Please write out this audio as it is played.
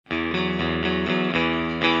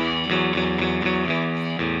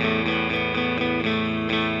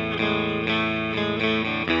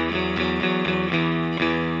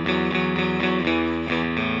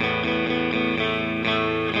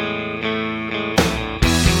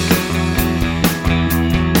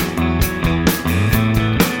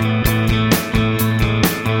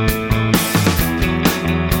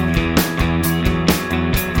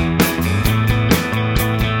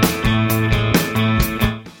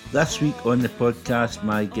This week on the podcast,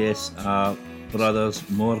 my guests are brothers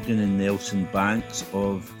Morgan and Nelson Banks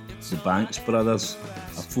of the Banks Brothers,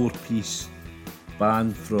 a four-piece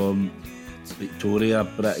band from Victoria,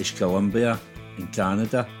 British Columbia in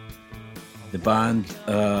Canada. The band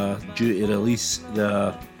are due to release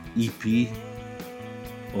their EP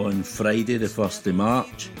on Friday the 1st of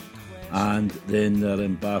March, and then they're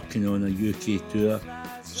embarking on a UK tour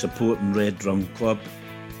supporting Red Drum Club.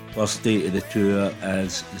 First date of the tour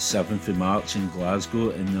is the 7th of March in Glasgow,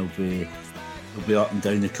 and they'll be up and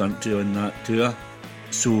down the country on that tour.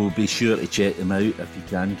 So be sure to check them out if you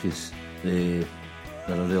can, because they're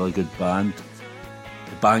a really good band.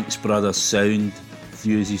 The Banks Brothers sound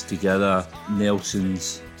fuses together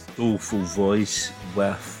Nelson's soulful voice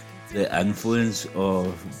with the influence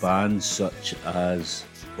of bands such as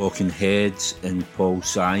Talking Heads and Paul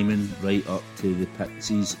Simon, right up to the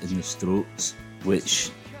Pixies and the Strokes,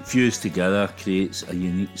 which fused together creates a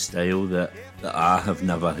unique style that I have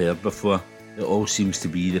never heard before. It all seems to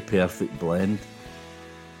be the perfect blend.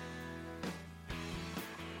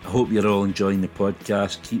 I hope you're all enjoying the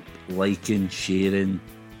podcast. Keep liking, sharing,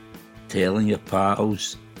 telling your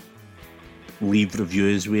pals. Leave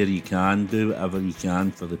reviews where you can, do whatever you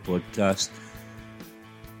can for the podcast.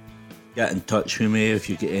 Get in touch with me if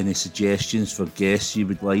you get any suggestions for guests you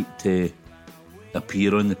would like to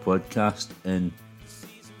appear on the podcast, and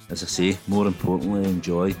as I say, more importantly,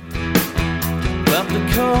 enjoy. But the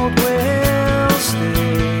cold will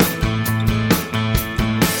stay.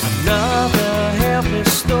 Another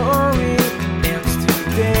helpless story ends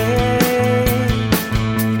today.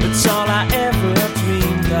 It's all I ever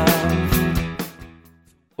dreamed of.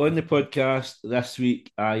 On the podcast this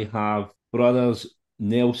week, I have brothers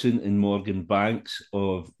Nelson and Morgan Banks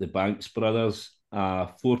of the Banks Brothers, a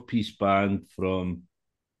four-piece band from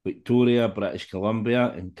Victoria, British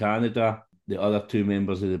Columbia in Canada. The other two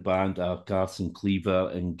members of the band are Carson Cleaver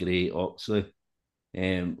and Gray Oxley.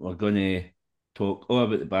 We're going to talk all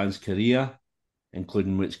about the band's career,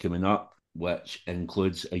 including what's coming up, which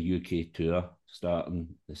includes a UK tour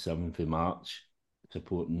starting the 7th of March,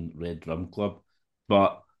 supporting Red Drum Club.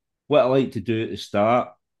 But what I like to do at the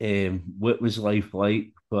start, what was life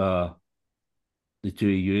like for the two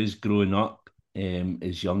of you growing up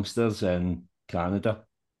as youngsters in Canada?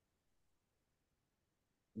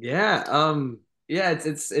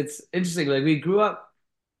 It's interesting. Like we grew up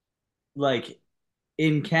like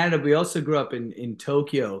in Canada. We also grew up in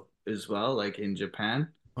Tokyo as well, like in Japan.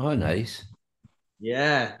 Oh, nice.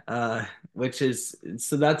 Yeah, which is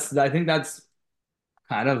so that's I think that's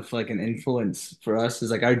kind of like an influence for us. Is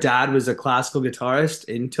like our dad was a classical guitarist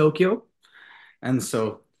in Tokyo, and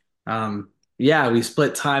so yeah, we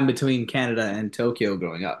split time between Canada and Tokyo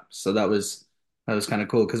growing up. So that was kind of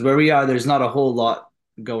cool because where we are, there's not a whole lot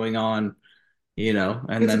going on,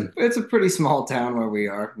 and then It's a pretty small town where we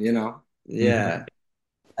are, you know. yeah,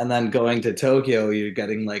 and then going to Tokyo, you're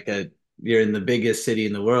in the biggest city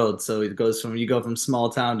in the world. So you go from small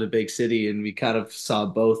town to big city, and we kind of saw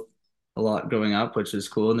both a lot growing up, which is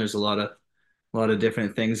cool. And there's a lot of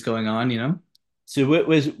different things going on. So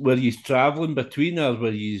were you travelling between, or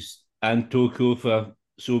were you in Tokyo for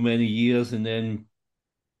so many years, and then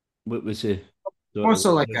what was it?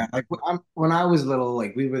 Also, like that. When I was little,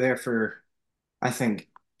 like we were there for I think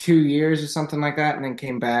 2 years or something like that, and then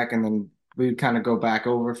came back, and then we would kind of go back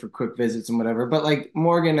over for quick visits and whatever. But like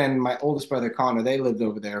Morgan and my oldest brother Connor, they lived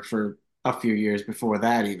over there for a few years before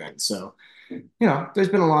that even. So, there's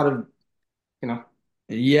been a lot of, you know,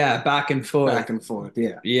 Yeah, back and forth. back and forth.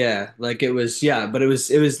 Yeah. Yeah, like it was, yeah, but it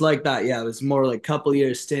was like that. Yeah, it was more like couple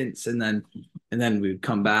years stints, and then we'd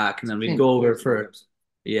come back, and then we'd go over for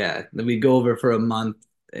then we'd go over for a month,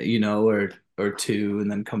 or two,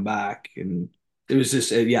 and then come back, and it was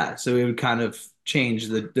just yeah. So it would kind of change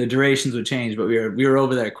the durations would change, but we were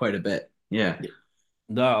over there quite a bit. Yeah.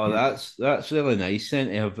 No, Yeah. that's really nice then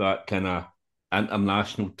to have that kind of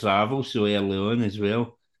international travel so early on as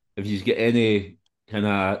well. If you get any kind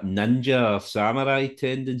of ninja or samurai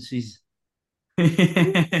tendencies.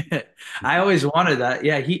 I always wanted that.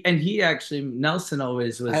 Yeah, he actually Nelson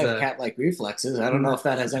always was I have cat-like reflexes. I don't know if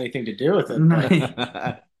that has anything to do with it,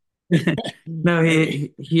 but no,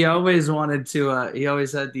 he always wanted to he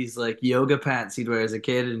always had these like yoga pants he'd wear as a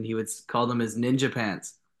kid, and he would call them his ninja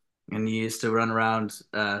pants. And he used to run around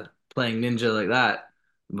playing ninja like that.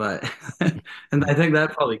 But and I think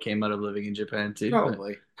that probably came out of living in Japan too.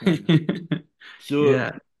 probably. So,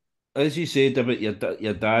 Yeah. as you said about your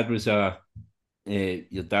dad was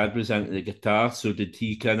your dad was into the guitar. So did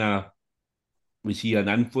he was he an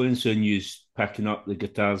influence on you picking up the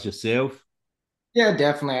guitars yourself? Yeah,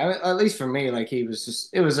 definitely. At least for me, like he was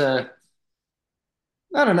just, it was a,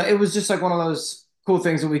 I don't know. It was just like one of those cool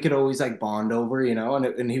things that we could always like bond over, you know.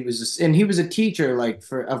 And he was just and he was a teacher like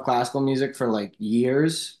for of classical music for like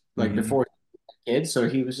years, like Hmm. before kids. So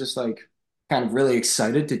he was just like kind of really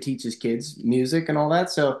excited to teach his kids music and all that.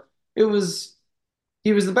 So it was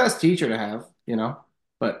he was the best teacher to have, you know.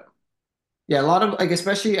 But yeah, a lot of like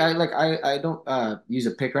especially I don't use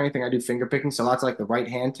a pick or anything. I do finger picking, so lots of like the right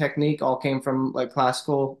hand technique all came from like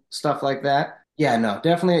classical stuff like that. Yeah, no,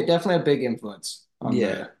 definitely a big influence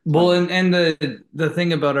Yeah. on Well, and the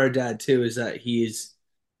thing about our dad too is that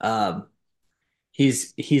um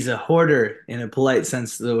he's a hoarder in a polite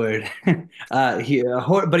sense of the word.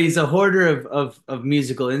 But he's a hoarder of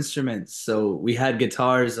musical instruments. So we had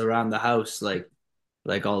guitars around the house like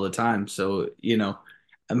all the time. So,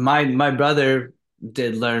 my brother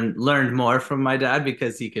did learned more from my dad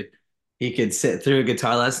because he could sit through a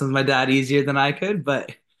guitar lesson with my dad easier than I could.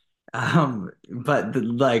 But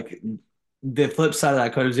the flip side of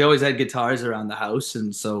that coin was he always had guitars around the house,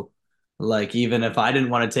 and so like even if I didn't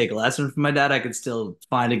want to take a lesson from my dad, I could still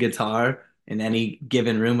find a guitar in any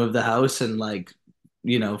given room of the house and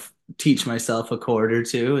you know teach myself a chord or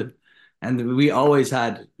two, and we always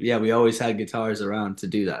had guitars around to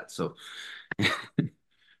do that. So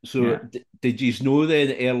So yeah. did you know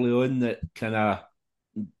then early on that kind of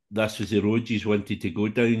this was the road you wanted to go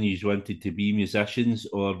down? You wanted to be musicians,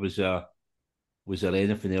 or was there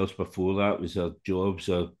anything else before that? Was there jobs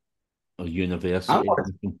or I university?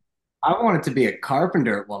 wanted I wanted to be a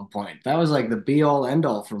carpenter at one point. That was like the be all end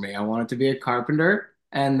all for me. I wanted to be a carpenter.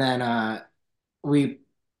 And then we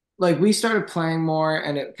we started playing more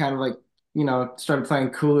and it kind of like, started playing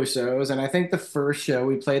cooler shows. And I think the first show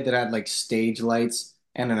we played that had like stage lights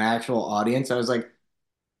and an actual audience, I was like,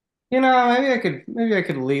 maybe I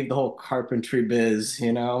could leave the whole carpentry biz,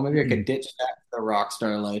 maybe I could ditch that for the rock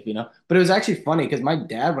star life, But it was actually funny because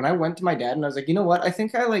when I went to my dad and I was like, you know what? I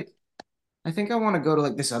think I want to go to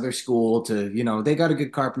like this other school to, they got a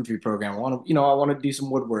good carpentry program. I want to do some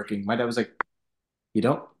woodworking. My dad was like, you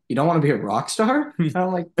don't want to be a rock star? And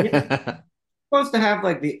I'm like, yeah, supposed to have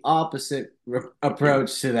like the opposite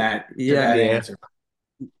approach to that Yeah. answer.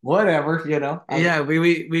 Whatever,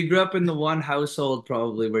 We grew up in the one household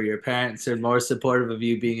probably where your parents are more supportive of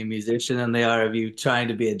you being a musician than they are of you trying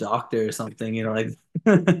to be a doctor or something, like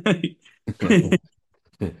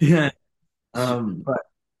yeah. But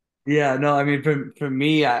yeah, no, I mean for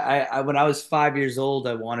me, I when I was 5 years old,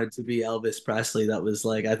 I wanted to be Elvis Presley. That was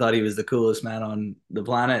like I thought he was the coolest man on the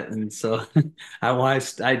planet, and so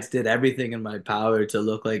I did everything in my power to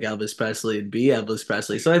look like Elvis Presley and be Elvis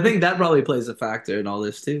Presley. So I think that probably plays a factor in all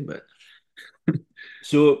this too. But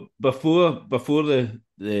So before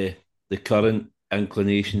the current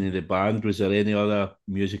inclination of the band, was there any other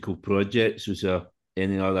musical projects? Was there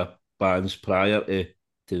any other bands prior to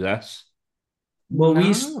this? well,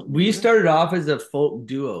 No. we started off as a folk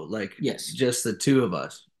duo, like Yes. just the two of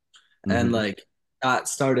us, and Hmm. that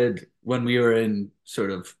started when we were in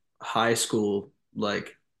sort of high school,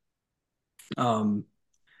 um.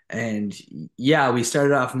 And yeah, we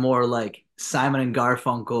started off more like Simon and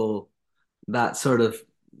Garfunkel, that sort of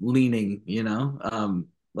leaning,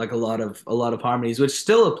 like a lot of harmonies, which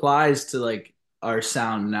still applies to like our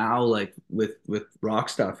sound now, like with rock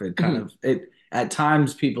stuff. It kind of it at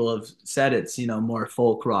times people have said it's, more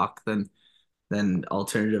folk rock than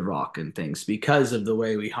alternative rock and things because of the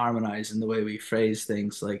way we harmonize and the way we phrase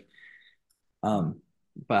things. Um,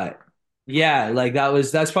 but yeah, like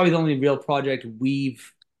that's probably the only real project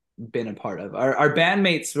we've been a part of. Our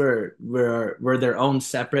bandmates were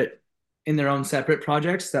in their own separate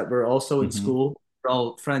projects that were also in Hmm. school. We're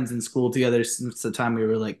all friends in school together since the time we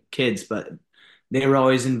were like kids, but they were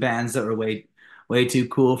always in bands that were way too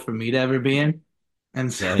cool for me to ever be in.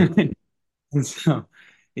 And so, Right. and so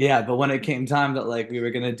yeah, but when it came time that like we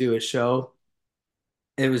were gonna do a show,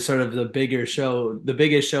 it was sort of the biggest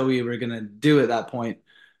show we were gonna do at that point.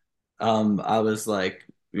 I was like,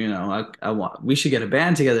 I want we should get a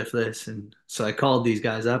band together for this, and so I called these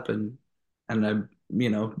guys up and I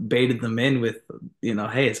baited them in with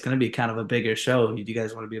hey, it's gonna be kind of a bigger show. Do you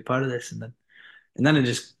guys want to be a part of this? And then it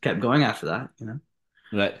just kept going after that.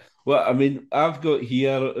 Right. Well, I mean, I've got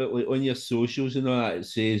here like, on your socials and all that. It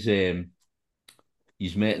says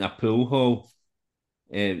he's met in a pool hall,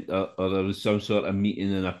 or there was some sort of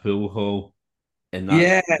meeting in a pool hall, and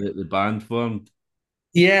that's Yeah, the band formed.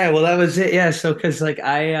 yeah. Well, that was it. Yeah. So, because like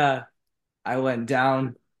I went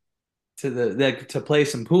down to to play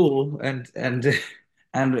some pool and and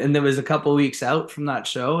there was a couple weeks out from that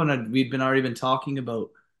show and we'd been already been talking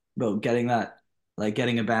about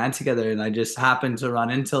getting a band together and I just happened to run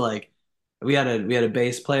into like we had a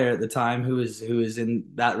bass player at the time who was in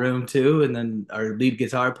that room too, and then our lead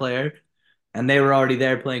guitar player, and they were already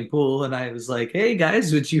there playing pool, and I was like, "Hey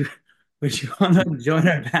guys, would you want to join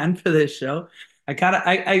our band for this show?" I kind of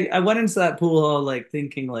I went into that pool hall like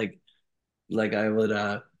thinking like I would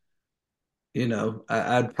I'd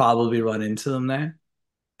probably run into them there,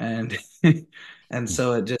 and and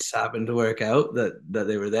so it just happened to work out that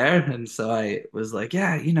they were there, and so I was like,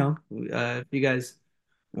 yeah, if you guys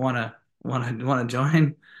wanna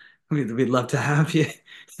join, we'd love to have you.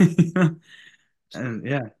 And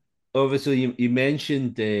yeah. Obviously, you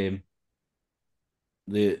mentioned the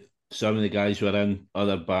some of the guys were in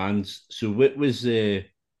other bands. So what was the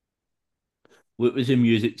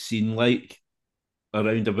music scene like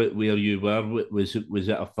around about where you were? Was it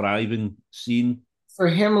a thriving scene? For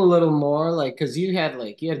him, a little more like because you had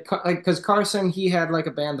like because Carson he had like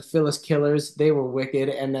a band, the Phyllis Killers. They were wicked,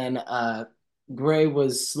 and then Gray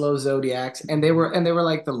was Slow Zodiacs, and they were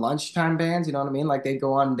like the lunchtime bands. You know what I mean? Like they'd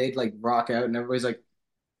go on, and they'd like rock out, and everybody's like,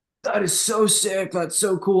 "That is so sick, that's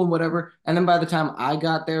so cool," and whatever. And then by the time I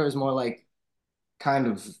got there, it was more like kind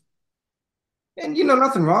of, and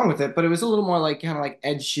nothing wrong with it, but it was a little more like kind of like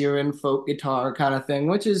Ed Sheeran folk guitar kind of thing,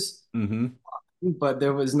 which is, Mm-hmm. but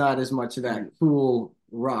there was not as much of that cool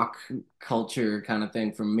rock culture kind of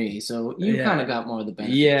thing from me. So you kind of Yeah. got more of the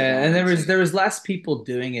benefit to Yeah, that, and there I'd was say. there was less people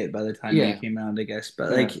doing it by the time you Yeah, came around, I guess.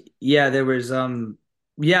 But yeah. like, yeah, there was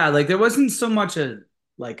yeah, like there wasn't so much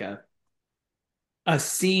like a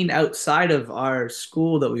scene outside of our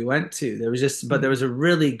school that we went to. But there was a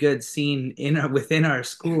really good scene within our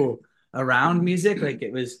school around music. Like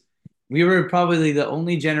we were probably the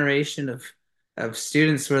only generation of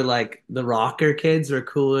students where like the rocker kids were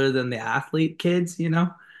cooler than the athlete kids, you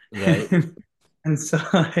know? Right. And so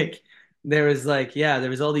like there was like yeah, there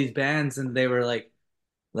was all these bands and they were like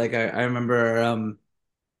I remember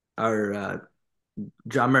our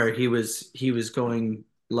drummer he was going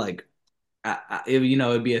like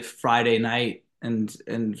it'd be a Friday night and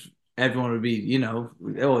everyone would be,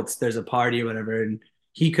 oh, there's a party or whatever, and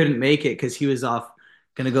he couldn't make it because he was off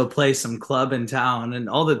gonna go play some club in town, and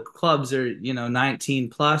all the clubs are 19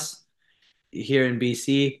 plus here in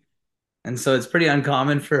BC, and so it's pretty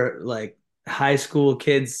uncommon for like high school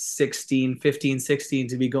kids 16, 15, 16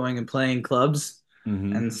 to be going and playing clubs.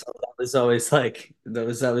 Mm-hmm. And so that was always like that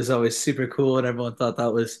was always super cool and everyone thought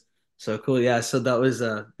that was so cool. Yeah, so that was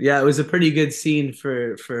yeah, it was a pretty good scene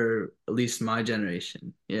for at least my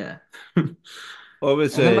generation. Yeah.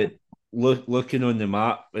 And then Obviously, looking on the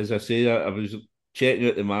map, as I say, I was checking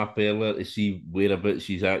out the map earlier to see whereabouts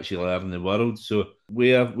she's actually are in the world. So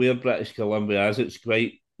where British Columbia is, it's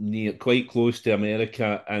quite close to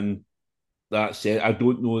America, and that's it. I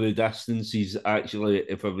don't know the distances actually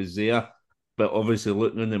if I was there, but obviously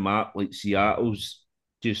looking on the map, like Seattle's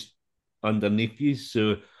just underneath you.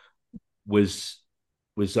 So was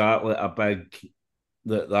was that like a big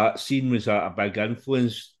that scene, was that a big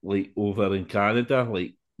influence like over in Canada,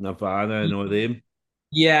 like Nirvana and all them?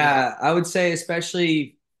 Yeah, I would say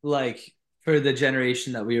especially like for the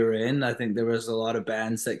generation that we were in, I think there was a lot of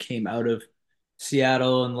bands that came out of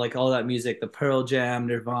Seattle and like all that music, the Pearl Jam,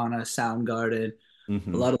 Nirvana, Soundgarden, a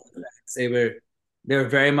Mm-hmm. lot of the bands, they were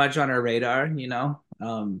very much on our radar, and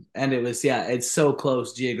it was yeah, it's so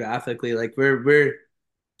close geographically. Like we're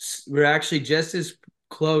actually just as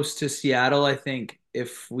close to Seattle, I think,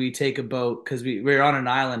 if we take a boat because we're on an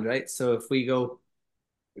island, right? So if we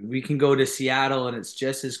can go to Seattle and it's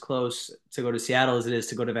just as close to go to Seattle as it is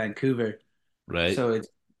to go to Vancouver. Right, So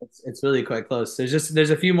it's really quite close.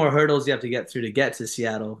 There's a few more hurdles you have to get through to get to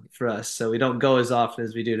Seattle for us. So we don't go as often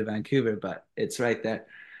as we do to Vancouver, but it's right there.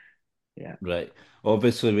 Yeah. right.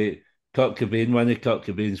 Obviously, Kurt Cobain, one of Kurt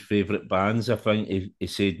Cobain's favourite bands, I think he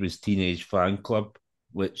said was Teenage Fan Club,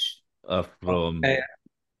 which are from Okay.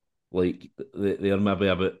 like they're maybe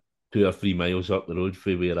about 2 or 3 miles up the road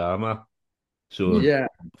from where I'm at. So Yeah.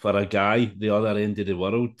 for a guy the other end of the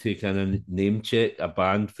world taking a name check a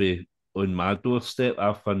band for on my doorstep,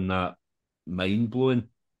 I find that mind blowing.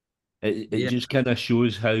 It Yeah. just kind of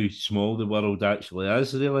shows how small the world actually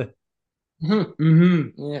is, really.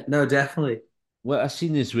 yeah. No, definitely. What I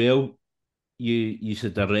seen as well, you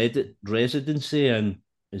said a residency in,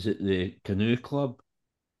 is it the Canoe Club?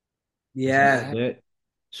 Is that Yeah. correct?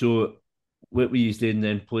 So what were you doing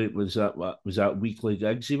then? Play was that weekly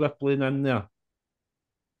gigs you were playing in there?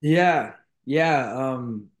 Yeah. Yeah.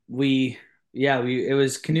 We it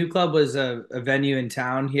was Canoe Club was a venue in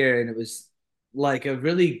town here and it was like a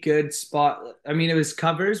really good spot. I mean, it was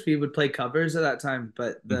covers. We would play covers at that time,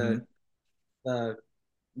 but Mm-hmm. the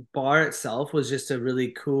bar itself was just a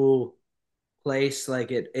really cool place.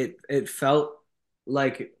 Like it felt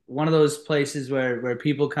like one of those places where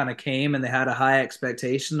people kind of came and they had a high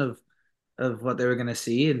expectation of what they were gonna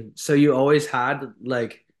see, and so you always had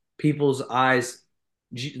like people's eyes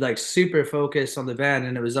like super focused on the band,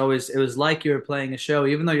 and it was like you were playing a show,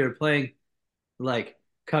 even though you were playing like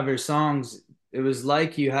cover songs. It was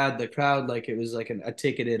like you had the crowd like it was like a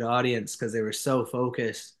ticketed audience because they were so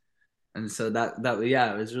focused, and so that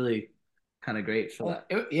yeah, it was really kind of great for that.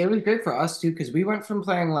 It was great for us too because we went from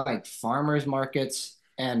playing like farmers markets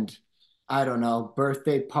and I don't know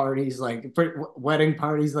birthday parties, like wedding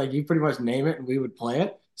parties, like you pretty much name it, and we would play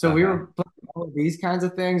it. So we Uh-huh. were playing all of these kinds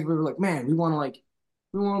of things. We were like, man, we want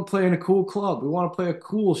to play in a cool club. We want to play a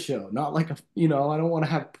cool show, not like I don't want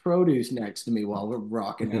to have produce next to me while we're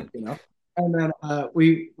rocking out. And then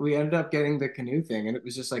we ended up getting the canoe thing, and it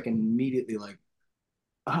was just like immediately like,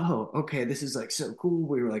 oh, okay, this is like so cool.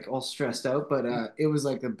 We were like all stressed out, but it was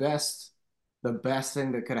like the best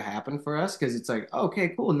thing that could have happened for us because it's like, okay,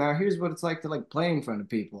 cool. Now here's what it's like to like play in front of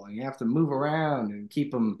people, and you have to move around and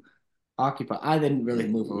keep them occupied. I didn't really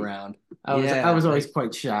move around. I Yeah, was always like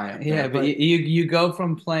quite shy up yeah, there, but but you go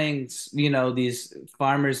from playing, these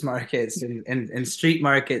farmers markets and street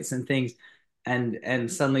markets and things,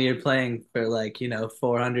 and suddenly you're playing for like,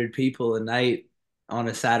 400 people a night on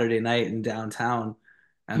a Saturday night in downtown,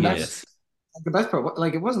 and and Yeah. that's that's the best part.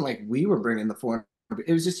 Like it wasn't like we were bringing the foreign.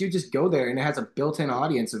 It was just you just go there and it has a built-in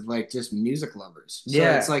audience of like just music lovers.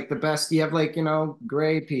 So it's yeah. like the best. You have like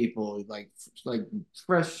gray people, like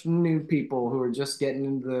fresh new people who are just getting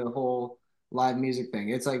into the whole live music thing.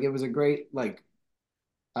 It's like it was a great like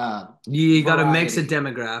uh You got a mix of variety.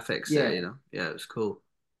 demographics there, Yeah. Yeah, it was cool.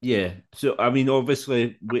 Yeah. So, I mean,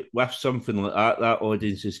 obviously, with something like that, that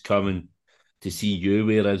audience is coming to see you.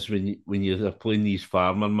 Whereas when you're playing these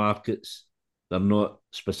farmer markets, they're not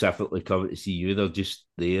specifically coming to see you. They're just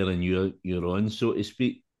there and you're on, so to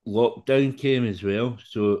speak. Lockdown came as well.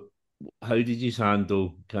 So, how did you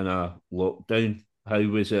handle kind of lockdown? How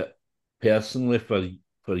was it personally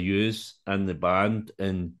for yous and the band,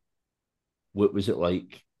 and what was it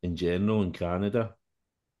like in general in Canada?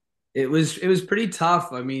 It was pretty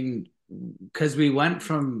tough. I mean, because we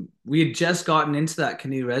had just gotten into that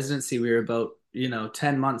canoe residency. We were about,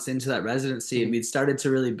 10 months into that residency, and Mhm. we'd started to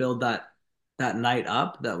really build that night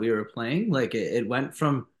up that we were playing. Like it went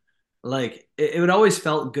from like it would always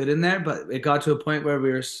felt good in there, but it got to a point where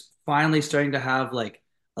we were finally starting to have like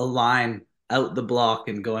a line out the block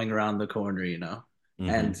and going around the corner.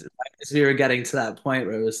 And Hmm. as we were getting to that point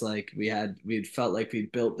where it was like we'd felt like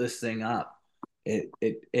we'd built this thing up, it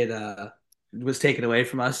was taken away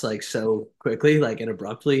from us like so quickly, like and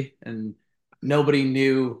abruptly, and nobody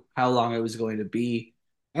knew how long it was going to be.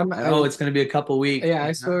 And oh, I it's going to be a couple weeks. Yeah,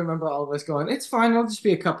 I still remember all of us going, it's fine, it'll just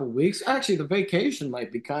be a couple weeks. Actually, the vacation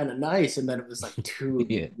might be kind of nice. And then it was like 2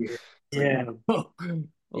 Yeah. years. It's like, Yeah. oh,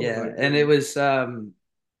 oh my Yeah, and it goodness. was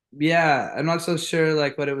yeah, I'm not so sure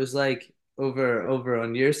like what it was like over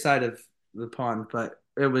on your side of the pond, but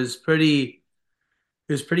it was pretty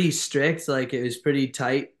strict, like it was pretty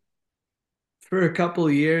tight for a couple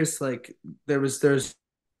of years. Like there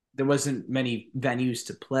wasn't many venues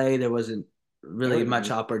to play. There wasn't really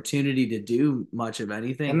much Everything. opportunity to do much of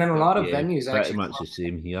And anything. then a So lot of Yeah, venues pretty actually much the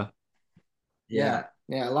same here. Yeah. yeah.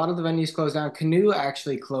 Yeah. A lot of the venues closed down. Canoe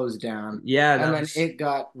actually closed down. Yeah, And that then was it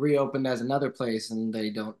got reopened as another place and they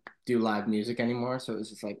don't do live music anymore. So it was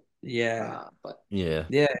just like, yeah. but Yeah,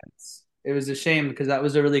 Yeah, it was a shame because that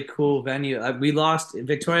was a really cool venue.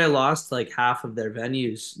 Victoria lost like half of their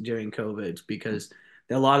venues during COVID because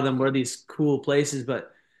a lot of them were these cool places,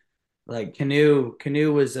 but like Canoe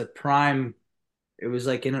was a prime. It was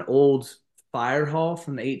like in an old fire hall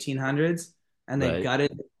from the 1800s, and they right.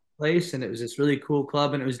 gutted the place, and it was this really cool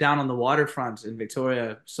club, and it was down on the waterfront in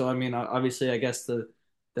Victoria. So I mean, obviously, I guess the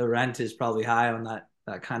rent is probably high on that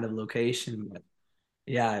kind of location, but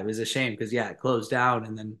yeah, it was a shame because yeah, it closed down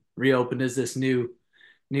and then reopened as this new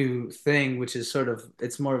thing, which is sort of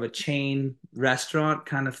it's more of a chain restaurant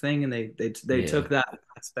kind of thing, and they Yeah, took that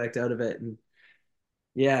aspect out of it, and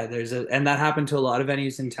yeah, and that happened to a lot of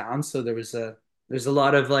venues in town. So there's a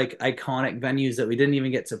lot of like iconic venues that we didn't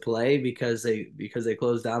even get to play because they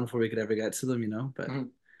closed down before we could ever get to them. But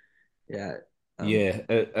mhm. yeah, um,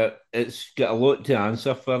 yeah. It's got a lot to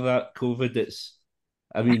answer for that COVID.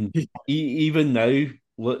 I mean, even now,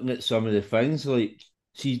 looking at some of the things, like,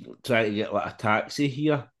 see, trying to get like a taxi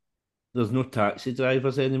here, there's no taxi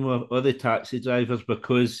drivers anymore. Or the taxi drivers,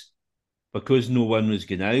 because no one was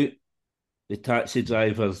going out, the taxi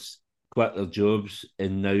drivers quit their jobs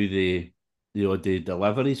and now they all do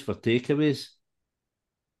deliveries for takeaways.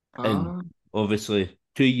 And Uh, obviously,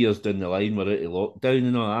 2 years down the line, we're out of lockdown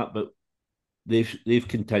and all that, but they've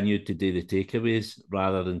continued to do the takeaways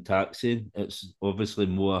rather than taxing. It's obviously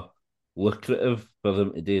more lucrative for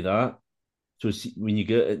them to do that. So when you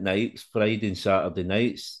go out at nights, Friday and Saturday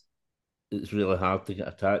nights, it's really hard to get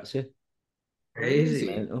a taxi. Crazy.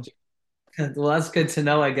 Mental. Well, that's good to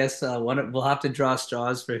know. I guess we'll have to draw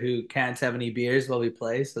straws for who can't have any beers while we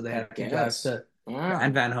play, so they I have to drive guess. to Yeah.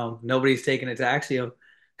 Van Van home. Nobody's taking a taxi home.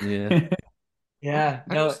 Yeah. Yeah,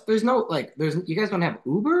 I no, just, there's no like there's you guys don't have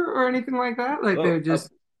Uber or anything like that? Like they're Well, just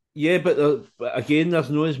yeah, but again, there's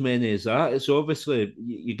not as many as that. It's obviously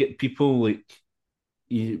you get people like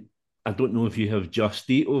you. I don't know if you have Just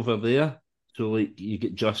Eat over there. So like you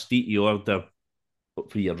get Just Eat, you order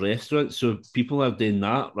for your restaurant. So people are doing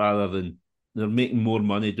that rather than they're making more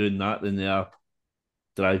money doing that than they are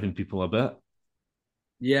driving people a bit.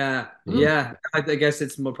 yeah, Yeah. yeah. I guess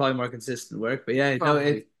it's probably more consistent work, but yeah, no, probably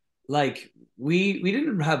it like we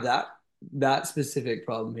didn't have that specific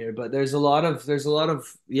problem here, but there's a lot of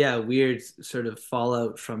yeah weird sort of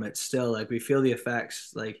fallout from it still. Like we feel the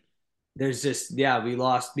effects. Like there's just yeah we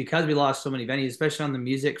lost so many venues, especially on the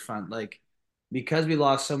music front. Like because we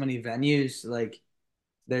lost so many venues, like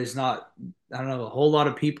there's not I don't know a whole lot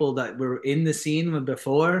of people that were in the scene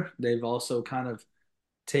before. They've also kind of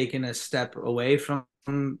taken a step away from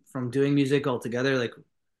doing music altogether. Like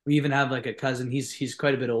we even have like a cousin. He's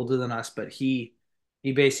quite a bit older than us, but he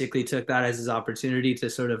basically took that as his opportunity to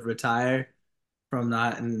sort of retire from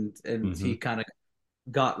that, and he Hmm. kind of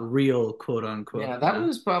got real quote yeah, unquote. that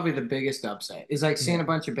was probably the biggest upset. Is like seeing Yeah. a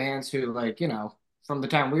bunch of bands who like, from the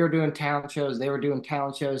time we were doing talent shows, they were doing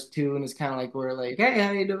talent shows too, and it's kind of like we're like, hey,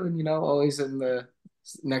 how you doing? Always in the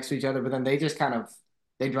next to each other, but then they just kind of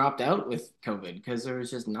they dropped out with COVID because there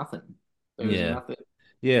was just nothing. There was Yeah. nothing.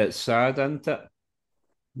 Yeah, it's sad, isn't it?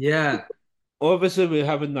 Yeah. Obviously, we're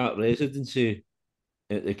having that residency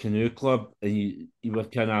at the canoe club, and you were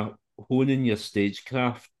kind of honing your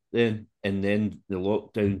stagecraft then, and then the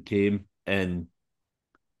lockdown came, and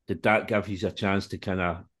did that give you a chance to kind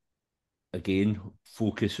of again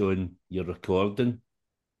focus on your recording?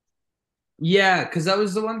 Yeah, because that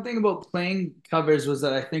was the one thing about playing covers was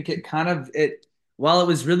that I think it kind of it while it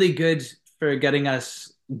was really good for getting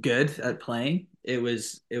us good at playing, it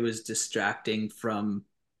was distracting from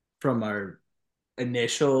our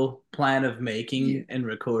initial plan of Yeah. making and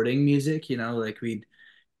recording music. Like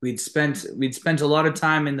we'd spent a lot of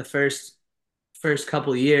time in the first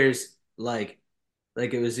couple of years, like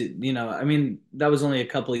it was, I mean, that was only a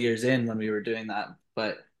couple of years in when we were doing that,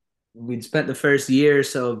 but we'd spent the first year or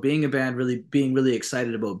so being a band, really being really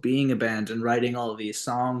excited about being a band and writing all of these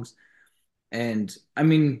songs. And I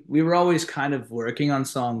mean, we were always kind of working on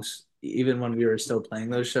songs even when we were still playing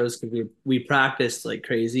those shows because we practiced like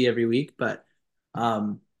crazy every week. But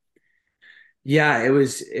um, yeah,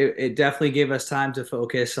 it definitely gave us time to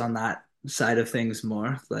focus on that side of things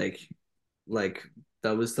more. Like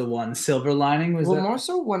that was the one silver lining was Well, that more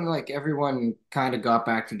so when like everyone kind of got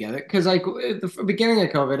back together, because like at the beginning of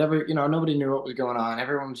COVID, nobody knew what was going on.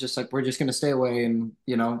 Everyone was just like, we're just gonna stay away and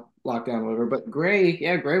lock down whatever. But Gray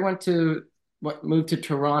moved to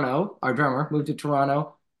Toronto. Our drummer moved to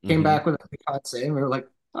Toronto, came Hmm. back with a fiance, and we were like,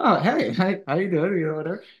 oh hey, hi, how you doing?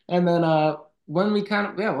 Whatever. And then when we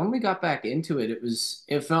got back into it,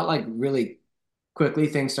 it felt like really quickly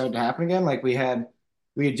things started to happen again. Like we had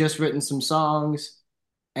just written some songs.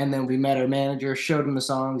 And then we met our manager, showed him the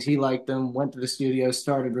songs. He liked them, went to the studio,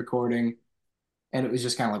 started recording. And it was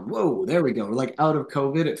just kind of like, whoa, there we go. Like out of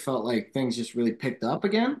COVID, it felt like things just really picked up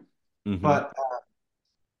again. Hmm. But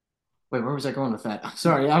wait, where was I going with that?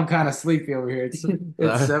 Sorry, I'm kind of sleepy over here. It's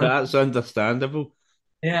seven. That's understandable.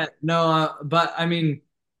 yeah, no, but I mean,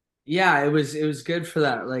 yeah, it was good for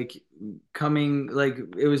that. Like coming, like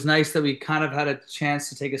it was nice that we kind of had a chance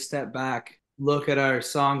to take a step back, look at our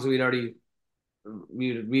songs we'd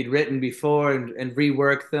written before and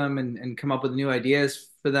rework them and come up with new ideas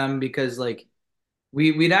for them because like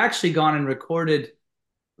we'd actually gone and recorded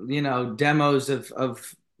demos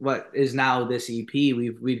of what is now this EP.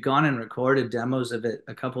 We've gone and recorded demos of it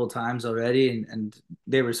a couple of times already, and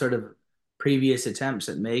they were sort of previous attempts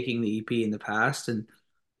at making the EP in the past, and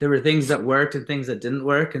there were things that worked and things that didn't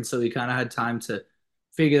work, and so we kind of had time to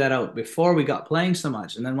figure that out before we got playing so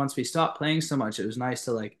much. And then once we stopped playing so much, it was nice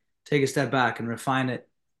to like take a step back and refine it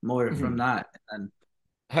more from Mhm. that and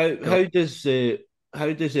How go. how does the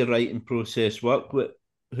how does the writing process work?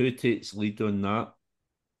 Who takes lead on that?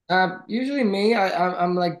 Usually me,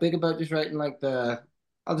 I'm like big about just writing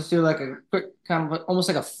I'll just do like a quick kind of almost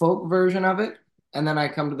like a folk version of it. And then I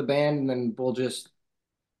come to the band and then we'll just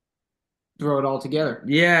throw it all together.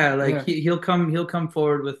 Yeah, like Yeah. he'll come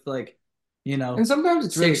forward with like, And sometimes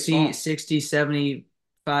it's really 60, small. 60, 70.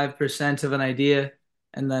 5% of an idea,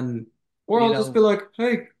 and then Or you I'll just be know, like,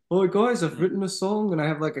 hey, oh guys, I've written a song and I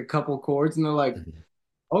have like a couple chords, and they're like,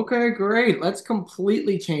 okay, great. Let's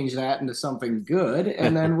completely change that into something good,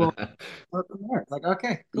 and then we'll start from there. Like,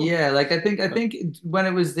 okay, cool. yeah, like I think when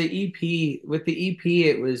it was the EP with the EP,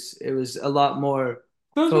 it was a lot more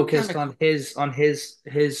Those were kind focused of on his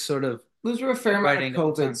sort of those were a fair amount of writing at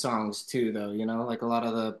the COVID time. songs too, though. You know, like a lot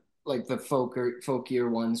of the like the folkier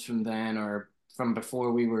ones from then or from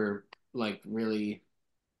before we were like really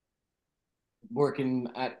working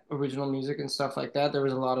at original music and stuff like that. There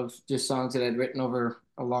was a lot of just songs that I'd written over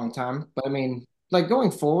a long time. But I mean, like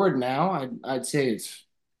going forward now, I'd say it's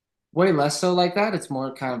way less so like that. It's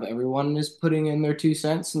more kind of everyone is putting in their 2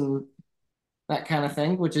 cents and that kind of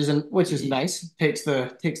thing, which is nice. Takes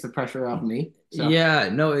the pressure off me. So Yeah,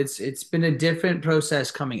 no, it's been a different process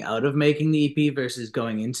coming out of making the EP versus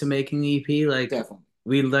going into making the EP. Like definitely.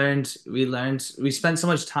 we spent so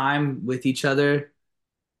much time with each other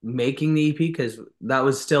making the EP because that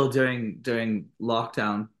was still during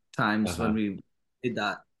lockdown times when Uh-huh. we did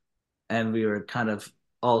that, and we were kind of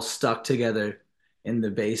all stuck together in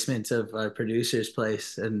the basement of our producer's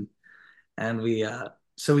place, and we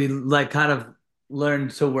so we like kind of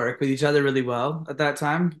learned to work with each other really well at that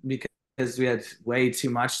time because we had way too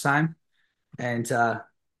much time, and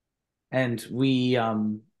we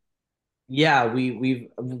yeah, we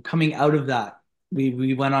coming out of that,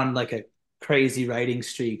 we went on like a crazy writing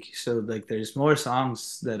streak. So like there's more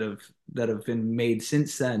songs that have been made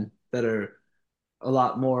since then that are a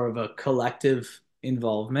lot more of a collective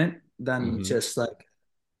involvement than Hmm. just like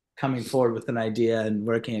coming forward with an idea and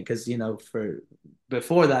working it. Because for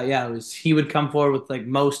before that, yeah, it was he would come forward with like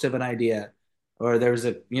most of an idea, or there was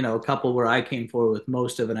a couple where I came forward with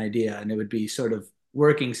most of an idea, and it would be sort of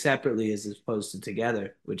working separately as opposed to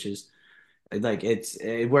together, which is like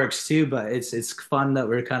it works too, but it's fun that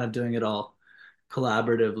we're kind of doing it all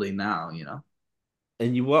collaboratively now.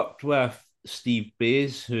 And you worked with Steve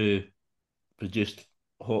Bays, who produced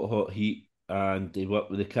Hot Hot Heat, and he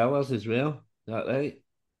worked with the Killers as well. Is that right?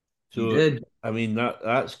 We So, did. I mean,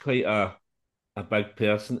 that's quite a big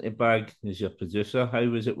person to bag as your producer. How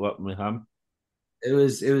was it working with him? It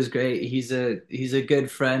was great. He's a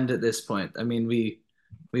good friend at this point. I mean, we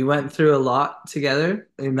went through a lot together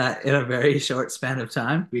in a very short span of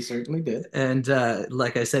time. We certainly did. And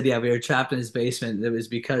like I said, yeah, we were trapped in his basement. It was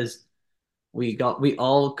because we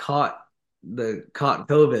all caught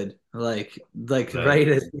COVID like Right. right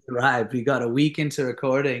as we arrived. We got a week into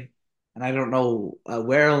recording, and I don't know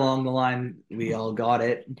where along the line we all got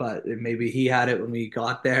it, but maybe he had it when we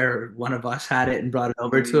got there, or one of us had it and brought it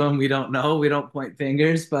over to him. We don't know. We don't point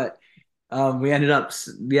fingers, but we ended up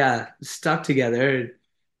yeah stuck together.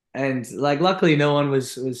 And like luckily no one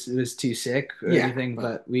was too sick or Yeah, anything, but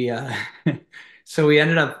but we so we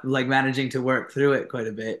ended up like managing to work through it quite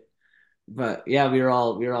a bit. But yeah, we were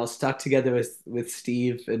all stuck together with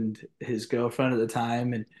Steve and his girlfriend at the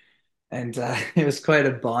time, and it was quite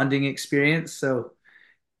a bonding experience. So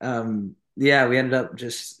yeah, we ended up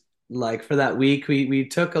just like for that week we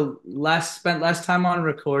took a less spent less time on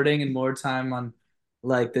recording and more time on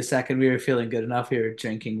like the second we were feeling good enough, we were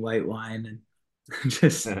drinking white wine and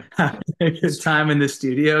just having a good time in the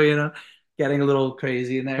studio, getting a little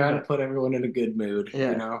crazy in there. trying to But put everyone in a good mood,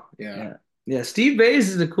 you yeah, know? Yeah. yeah, yeah. Steve Bays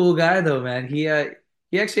is a cool guy though, man. He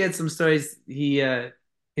actually had some stories. He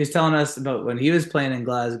was telling us about when he was playing in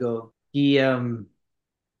Glasgow. He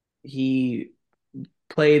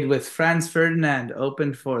played with Franz Ferdinand,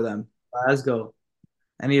 opened for them, Glasgow,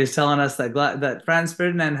 and he was telling us that Franz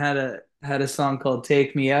Ferdinand had a song called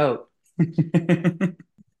 "Take Me Out," and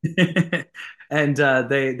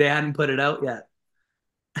they hadn't put it out yet.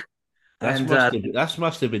 That's And must have this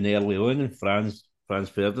must have been early on in Franz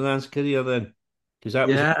Ferdinand's career then, because that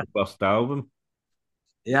was yeah, the first album,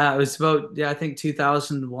 yeah, it was about I think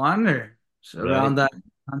 2001 or so right? around that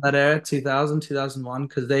era, 2000, 2001,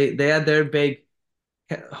 because they had their big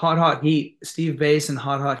Hot Hot Heat. Steve Bass and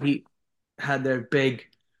Hot Hot Heat had their big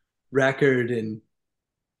record in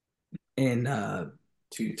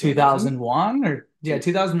 2000? 2001 or yeah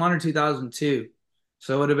 2001 or 2002,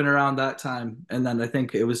 so it would have been around that time. And then I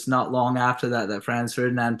think it was not long after that Franz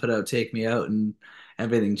Ferdinand put out "Take Me Out," and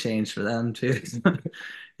everything changed for them too.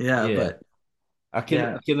 Yeah, Yeah, but I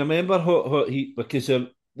yeah, can remember Hot Heat because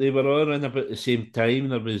they were all around about the same time.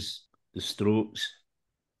 There was the Strokes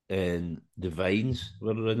and the Vines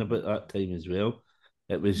were around about that time as well.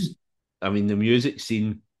 It was, I mean, the music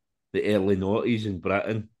scene, the early noughties in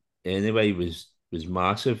Britain, anyway, was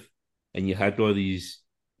massive, and you had all these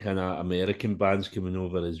kind of American bands coming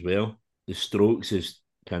over as well. The Strokes is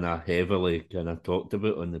kind of heavily kind of talked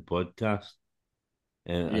about on the podcast.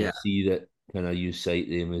 and I Yeah. see that kind of you cite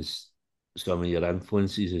them as some of your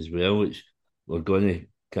influences as well, which we're going to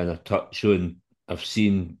kind of touch on. I've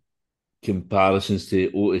seen comparisons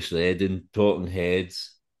to Otis Redding, Talking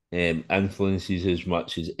Heads, influences as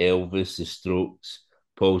much as Elvis, The Strokes,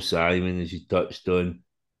 Paul Simon, as you touched on,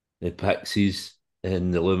 the Pixies,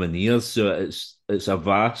 and the Lumineers. So it's a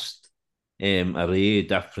vast array of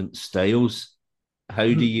different styles. How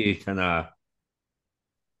do you kind of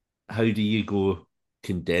how do you go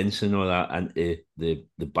condensing all that into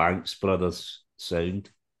the Banks Brothers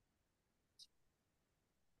sound?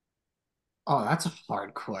 Oh, that's a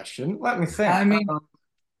hard question. Let me I think. mean,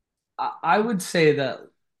 I would say that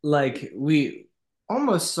like we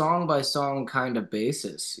Almost song by song kind of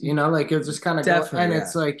basis, you know, like you'll just kind of go, definitely, and yeah.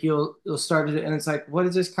 it's like you'll start it, and it's like, what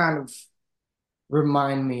does this kind of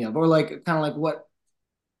remind me of, or like kind of like what,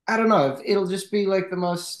 I don't know, if it'll just be like the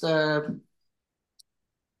most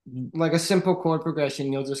like a simple chord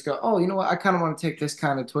progression. You'll just go, oh, you know what, I kind of want to take this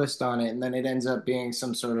kind of twist on it, and then it ends up being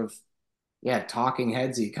some sort of, yeah, talking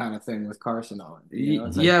headsy kind of thing with Carson on it. You know,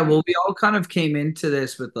 it's like, Yeah, well, we all kind of came into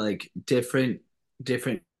this with like different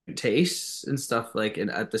tastes and stuff like and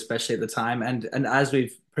especially at the time and as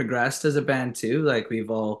we've progressed as a band too, like we've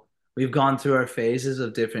gone through our phases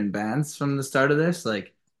of different bands from the start of this.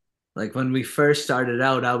 Like when we first started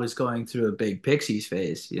out, I was going through a big Pixies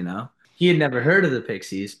phase, you know. He had never heard of the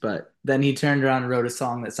Pixies, but then he turned around and wrote a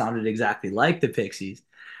song that sounded exactly like the Pixies.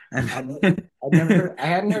 And I'd never heard, I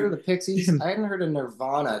hadn't heard of the Pixies. I hadn't heard of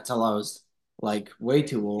Nirvana till I was like way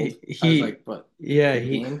too old. I was he like, what, yeah,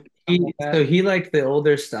 15? Something he like so that. he liked the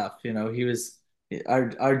older stuff, you know. He was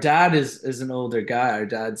our dad is an older guy. Our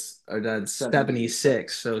dad's 70.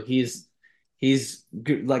 76, so he's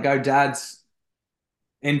good. Like our dad's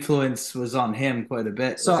influence was on him quite a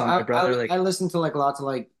bit. So Was on my brother. I Like listened to like lots of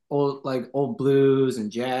like old blues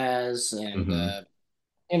and jazz and Mm-hmm.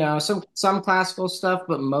 you know, some classical stuff,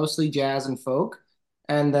 but mostly jazz and folk.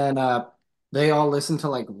 And then they all listen to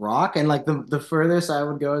like rock, and like the furthest I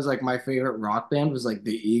would go is like my favorite rock band was like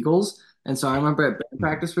the Eagles. And so I remember at band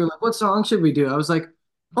practice we were like, "What song should we do?" I was like,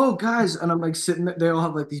 "Oh, guys!" And I'm like sitting there. They all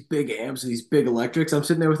have like these big amps and these big electrics. I'm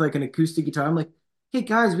sitting there with like an acoustic guitar. I'm like, "Hey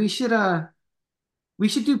guys, we should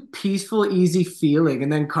do Peaceful Easy Feeling."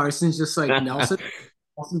 And then Carson's just like, Nelson,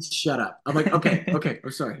 shut up. I'm like, okay, okay,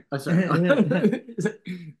 I'm sorry, I'm sorry.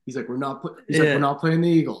 He's like, we're yeah, not playing the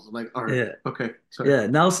Eagles. I'm like, all right, yeah, okay, sorry. yeah.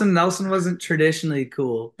 Nelson wasn't traditionally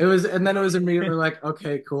cool. It was, and then it was immediately like,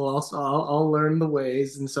 okay, cool. I'll learn the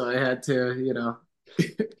ways, and so I had to, you know,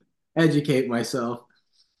 educate myself.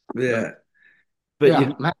 Yeah. But But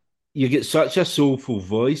yeah, man, you get such a soulful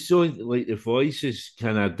voice, so like the voice is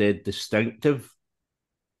kind of dead distinctive.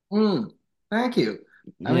 mm, thank you.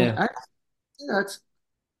 I mean, Yeah. that's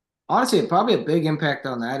honestly probably a big impact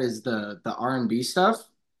on that is the R&B stuff.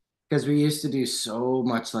 Because we used to do so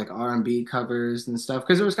much like R&B covers and stuff.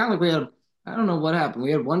 Because it was kind of like we had, I don't know what happened.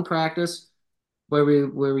 We had one practice where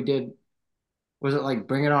we did, was it like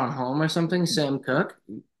Bring It On Home or something, Sam Cooke,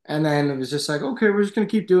 and then it was just like, okay, we're just gonna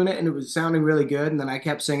keep doing it, and it was sounding really good, and then I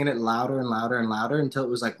kept singing it louder and louder and louder until it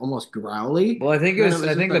was like almost growly. Well, I think it And then it was. was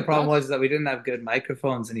I just think the like problem was that we didn't have good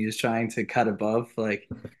microphones, and he was trying to cut above. Like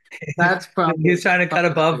that's he was trying to cut probably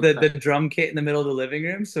a above big the factor. drum kit in the middle of the living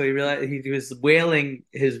room. So he realized he was wailing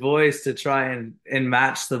his voice to try and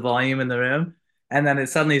match the volume in the room, and then it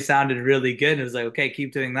suddenly sounded really good. And it was like, okay,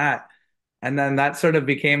 keep doing that. And then that sort of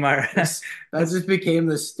became our That just became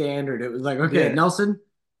the standard. It was like, okay, yeah. Nelson,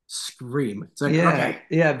 scream. It's like, Yeah, okay.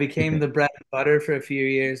 yeah, became the bread and butter for a few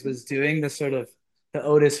years, was doing the sort of the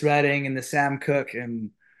Otis Redding and the Sam Cooke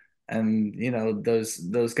and you know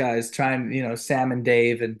those guys trying, you know, Sam and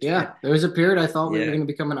Dave and Yeah, there was a period I thought we were yeah. going to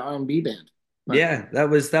become an R&B band, but Yeah, that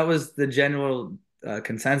was the general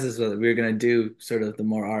consensus that we were going to do sort of the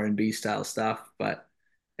more R&B style stuff, but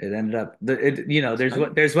it ended up it, you know,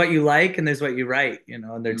 there's what you like and there's what you write, you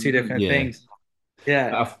know, and they're two mhm. different Yeah. things.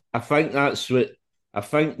 Yeah. I think that's what I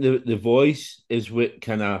think the voice is what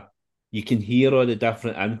kind of you can hear all the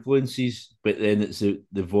different influences, but then it's the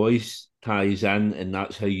voice ties in, and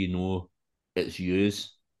that's how you know it's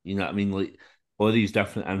yours. You know what I mean? Like all these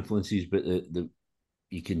different influences, but the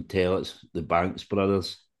you can tell it's the Banks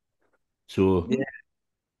Brothers. So Yeah.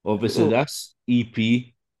 obviously Cool. this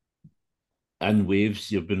EP in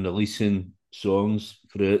waves, you've been releasing songs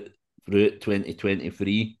throughout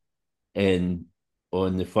 2023, and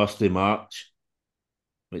on the 1st of March,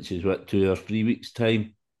 which is what 2 or 3 weeks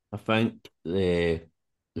time, I think. The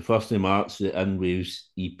 1st of March, the In Waves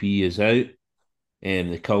EP is out,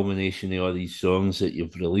 and the culmination of all these songs that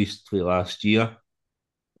you've released for last year.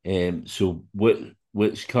 So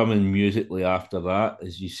what's coming musically after that?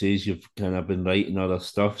 As you says, you've kind of been writing other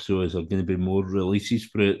stuff, so is there going to be more releases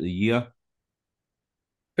throughout the year?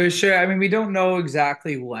 For sure. I mean, we don't know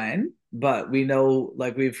exactly when, but we know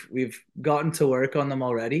like we've gotten to work on them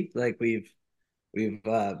already. Like we've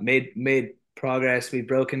made progress. We've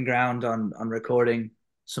broken ground on recording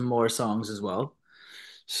some more songs as well.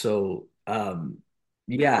 So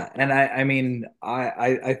yeah, and I mean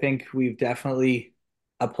I think we've definitely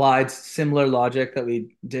applied similar logic that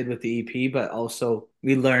we did with the EP, but also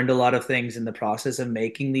we learned a lot of things in the process of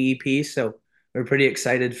making the EP. So we're pretty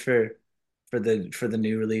excited for the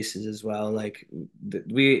new releases as well. Like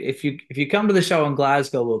we if you come to the show in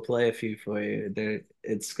Glasgow, we'll play a few for you. There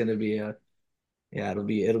it's gonna be a yeah, it'll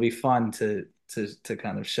be fun to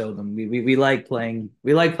kind of show them. We like playing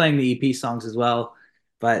the EP songs as well,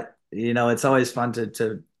 but you know, it's always fun To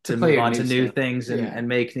to play move your on new to new stuff. things Yeah. and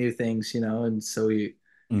make new things, you know, and so we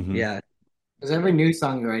Hmm. yeah, Because every new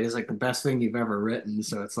song you write is like the best thing you've ever written.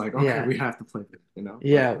 So it's like, okay, yeah. we have to play it, you know? Like,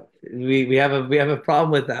 Yeah, we have a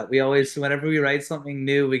problem with that. We always whenever we write something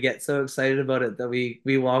new, we get so excited about it that we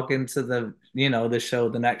walk into the you know the show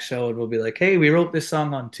the next show and we'll be like, "Hey, we wrote this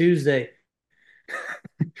song on Tuesday."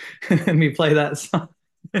 And we play that song.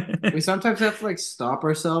 we sometimes have to like stop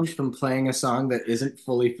ourselves from playing a song that isn't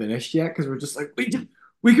fully finished yet because we're just like,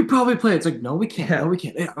 we could probably play it. It's like, no, we can't. No, Yeah. we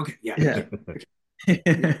can't. Yeah, okay, yeah, Yeah. yeah. Yeah,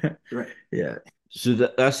 you're right. Yeah. So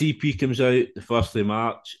this EP comes out the 1st of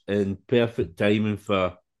March in perfect timing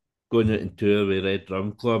for going out and tour with Red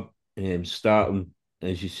Drum Club, starting,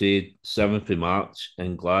 as you said, 7th of March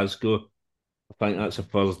in Glasgow. I think that's a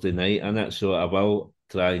Thursday night in it, so I will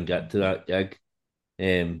try and get to that gig.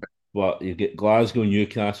 Um, but you get Glasgow,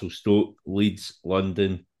 Newcastle, Stoke, Leeds,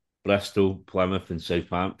 London, Bristol, Plymouth, and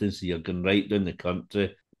Southampton. So you're going right down the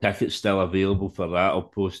country. Tickets still available for that. I'll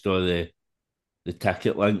post all the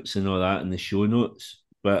ticket links and all that in the show notes.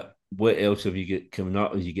 But what else have you got coming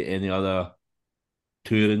up? Have you got any other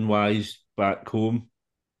touring wise back home?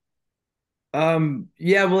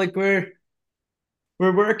 Yeah, well like we're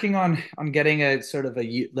working on getting a sort of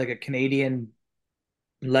like a Canadian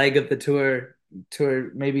leg of the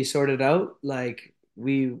tour maybe sorted out. Like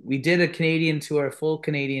we did a Canadian tour, a full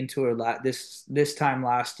Canadian tour this time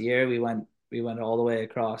last year. We went all the way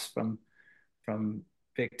across from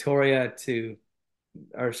Victoria to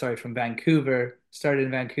or sorry, from Vancouver, started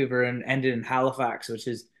in Vancouver and ended in Halifax, which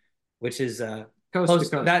is Coast to close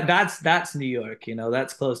coast. that's New York, you know,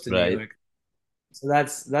 that's close to New Right. York. So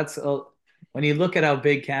that's when you look at how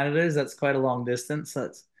big Canada is, that's quite a long distance.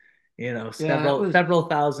 That's you know Yeah, that was several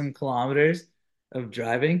thousand kilometers of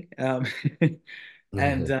driving.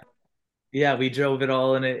 And yeah, we drove it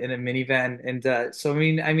all in a minivan. And so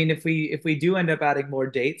I mean, if we do end up adding more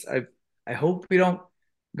dates, I hope we don't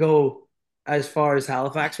go as far as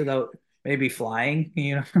Halifax without maybe flying,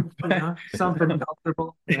 you know. something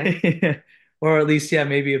comfortable, right? Or at least yeah,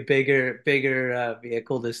 maybe a bigger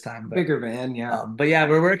vehicle this time. Bigger van, yeah. But yeah,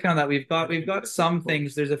 we're working on that. We've got some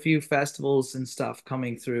things. There's a few festivals and stuff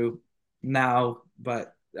coming through now,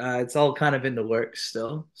 but it's all kind of in the works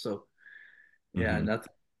still. So yeah, Mhm.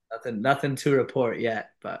 nothing to report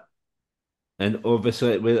yet. But And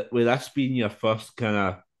obviously, with this being your first kind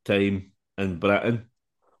of time in Britain,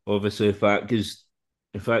 obviously, if that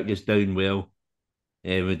goes down well,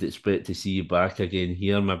 we'd expect to see you back again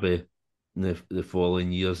here, maybe in the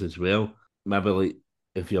following years as well. Maybe like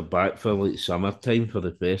if you're back for like summertime for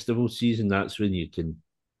the festival season, that's when you can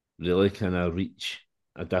really kind of reach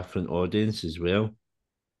a different audience as well.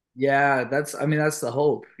 yeah, that's I mean that's the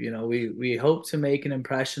hope. You know, we hope to make an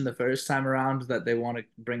impression the first time around that they want to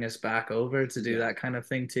bring us back over to do Yeah. that kind of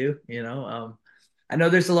thing too. You know, I know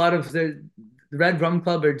there's a lot of the Red Rum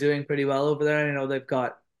Club are doing pretty well over there. I know they've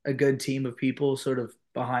got a good team of people sort of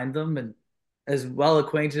behind them and as well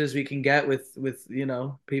acquainted as we can get with you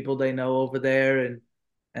know people they know over there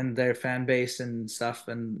and their fan base and stuff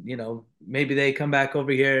and you know maybe they come back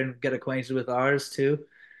over here and get acquainted with ours too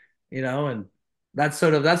you know and that's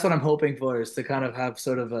what I'm hoping for is to kind of have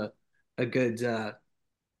sort of a good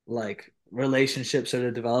like relationship sort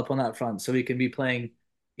of develop on that front so we can be playing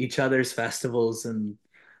each other's festivals and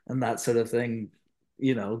that sort of thing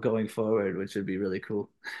you know going forward which would be really cool.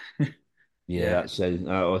 Yeah, Yeah.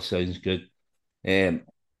 that all sounds good. Um,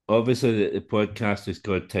 Obviously the podcast is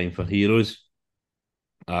called Time for Heroes.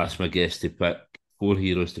 I asked my guests to pick four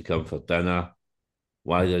heroes to come for dinner,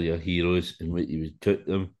 why they're your heroes, and what you would cook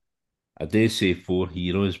them. I do say four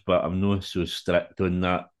heroes, but I'm not so strict on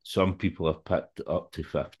that. Some people have picked up to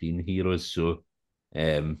 15 heroes, so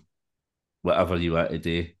um, whatever you want to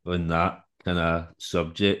do on that kind of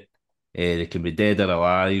subject. They can be dead or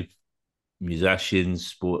alive, musicians,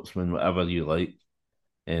 sportsmen, whatever you like.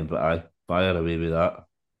 But I fire away with that.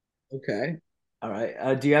 Okay. All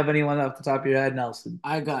right. Do you have anyone off the top of your head, Nelson?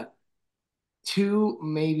 I got two,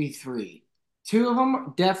 maybe three. Two of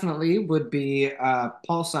them definitely would be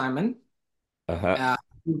Paul Simon Uh-huh. uh,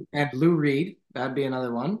 and Lou Reed. That'd be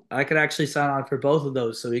another one. I could actually sign on for both of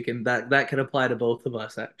those, so we can that could apply to both of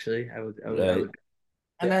us. Actually, I Right. would.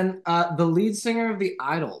 And then the lead singer of the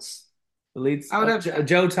Idols. The leads, I would have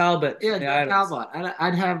Joe Talbot. Yeah, The Jack Idols. Talbot.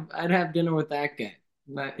 I'd have dinner with that guy.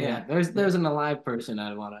 But Yeah, yeah, there's an alive person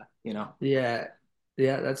I'd want to yeah,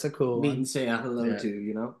 yeah. That's a cool meet and one. say a hello Yeah,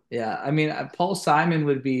 to. yeah. I mean, Paul Simon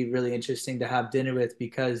would be really interesting to have dinner with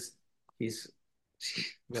because he's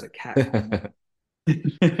got a cat behind him.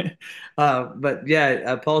 But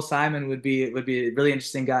yeah, Paul Simon would be a really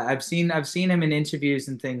interesting guy. I've seen him in interviews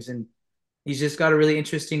and things, and he's just got a really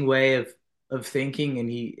interesting way of thinking, and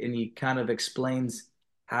he kind of explains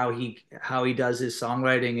how he does his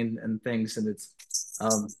songwriting and things, and it's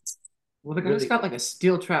Well, the guy's really got like a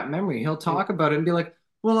steel trap memory. He'll talk about it and be like,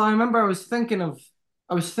 "Well, I remember I was thinking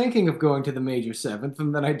of going to the major seventh,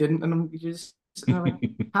 and then I didn't." And I'm just sitting there like,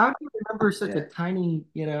 "How do you remember such yeah, a tiny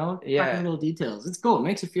yeah, little details?" It's cool. It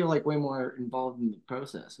makes you feel like way more involved in the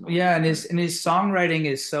process and all yeah, and that. his songwriting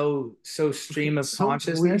is so stream It's of so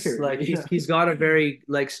consciousness. weird. Like he's Yeah. he's got a very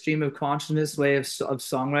like stream of consciousness way of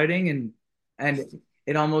songwriting, and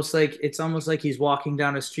it's almost like he's walking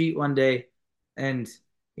down a street one day, and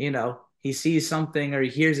he sees something or he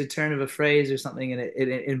hears a turn of a phrase or something, and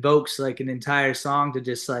it invokes like an entire song to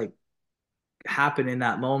just like happen in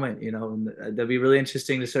that moment. And that'd be really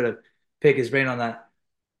interesting to sort of pick his brain on that.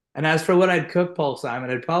 And as for what I'd cook Paul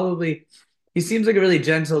Simon, he seems like a really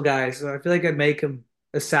gentle guy, so I feel like I'd make him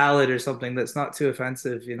a salad or something that's not too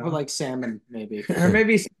offensive, Or like salmon, maybe. or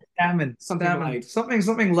maybe salmon, Something light.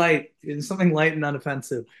 something light, something light and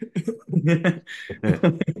unoffensive.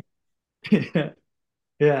 Yeah,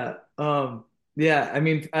 yeah, yeah. I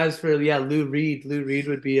mean, as for Lou Reed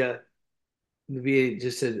would be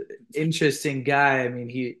just an interesting guy. I mean,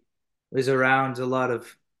 he was around a lot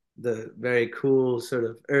of the very cool sort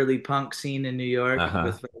of early punk scene in New York Uh-huh.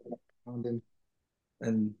 with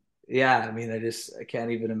and yeah, I mean, I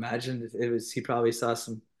can't even imagine. He probably saw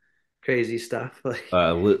some crazy stuff. Like,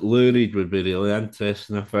 Lou Reed would be really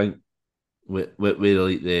interesting, I think, with like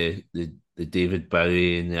the David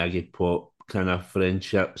Bowie and the Iggy Pop kind of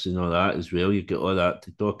friendships and all that as well. You've got all that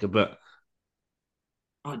to talk about.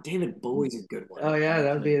 Oh, David Bowie's a good one. oh yeah,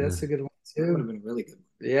 Yeah. that's a good one That would have too. been a really good one.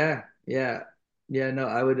 Yeah, yeah, yeah. No,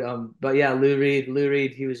 I would. But yeah, Lou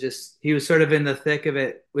Reed. He was sort of in the thick of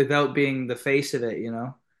it without being the face of it.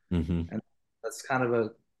 Hmm. And that's kind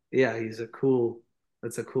of yeah.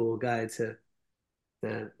 That's a cool guy to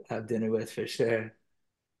have dinner with for sure.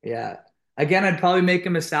 Yeah. Again, I'd probably make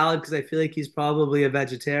him a salad because I feel like he's probably a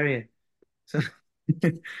vegetarian. So,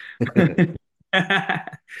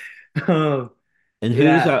 oh, And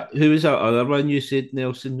who was yeah. that? Who was that other one you said,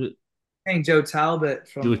 Nelson? I think Joe Talbot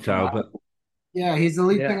Joe from Talbot. Yeah, he's the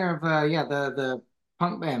lead yeah, singer of the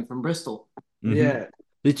punk band from Bristol. Hmm. yeah,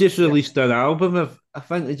 They just yeah. released an album. I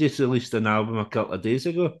think they just released an album a couple of days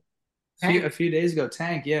ago. A Tank. few days ago,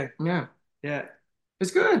 Tank. Yeah, Yeah, yeah,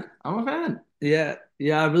 it's good. I'm a fan. yeah,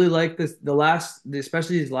 yeah. I really like this.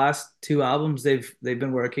 Especially these last two albums, they've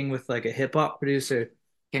been working with like a hip hop producer,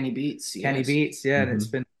 Kenny Beats, Kenny yes. Beats. Yeah, and it's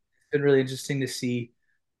Hmm. been really interesting to see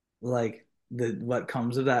like the what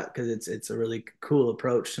comes of that because it's a really cool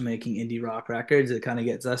approach to making indie rock records. It kind of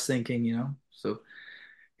gets us thinking. So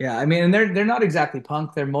yeah, I mean, and they're not exactly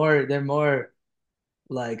punk. They're more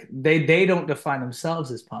like they don't define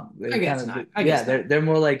themselves as punk. I They kind guess of not. I yeah, guess they're not. they're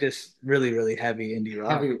more like just really really heavy indie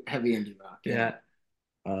rock. Heavy indie rock. Yeah.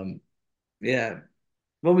 Yeah. Um. Yeah.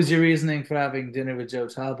 What was your reasoning for having dinner with Joe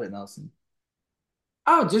Talbot, Nelson?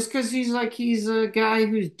 Oh, just because he's a guy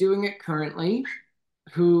who's doing it currently,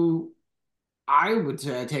 who I would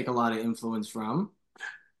take a lot of influence from.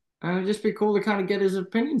 And it'd just be cool to kind of get his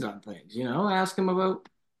opinions on things. Ask him about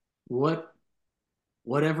what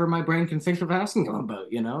whatever my brain can think of asking him about.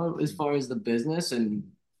 As far as the business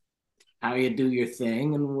and how you do your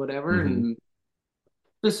thing and whatever, Hmm. and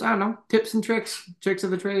just I don't know, tips and tricks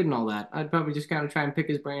of the trade and all that. I'd probably just kind of try and pick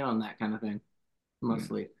his brain on that kind of thing,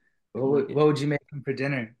 mostly. What would you make him for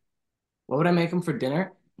dinner? What would I make him for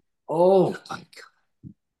dinner? Oh my God.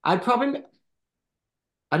 I'd probably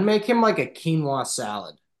I'd make him like a quinoa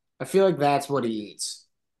salad. I feel like that's what he eats.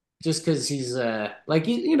 Just because he's like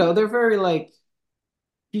they're very like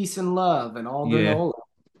peace and love and all Yeah. granola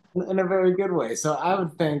in a very good way. So I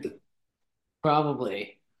would think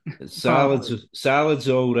probably Salads, probably salads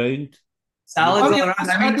all round. salads I all mean, around. at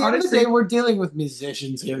I mean, the end of the honestly, day, we're dealing with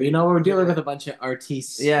musicians here. We're dealing with a bunch of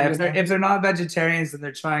artists. yeah. you know? If they're not vegetarians, then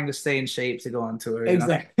they're trying to stay in shape to go on tour.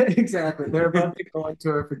 Exactly, exactly. They're about to go on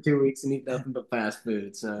tour for 2 weeks and eat nothing but fast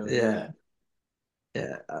food. So Yeah.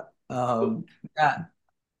 Yeah. Yeah.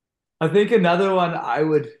 I think another one I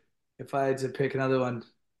would, if I had to pick another one.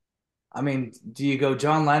 I mean, do you go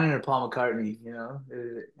John Lennon or Paul McCartney?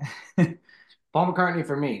 Paul McCartney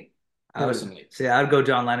for me I would personally. say I'd go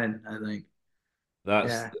John Lennon. I think.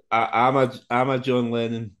 That's Yeah. I'm a John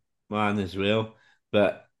Lennon man as well,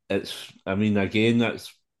 but it's I mean again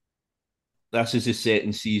this is the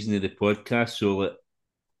second season of the podcast, so like,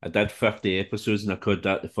 I did 50 episodes and I called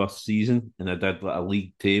that the first season, and I did like a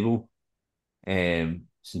league table.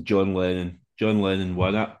 So John Lennon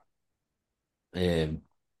won it. I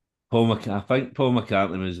think Paul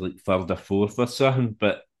McCartney was like third or fourth or something,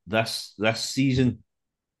 but this season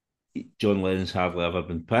John Lennon's hardly ever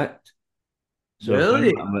been picked. So I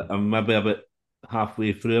think Really? I'm maybe about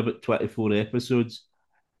halfway through, about 24 episodes,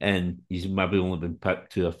 and he's maybe only been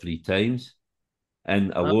picked 2 or 3 times.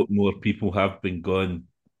 And a lot more people have been gone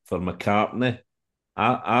for McCartney.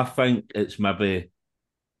 I think it's maybe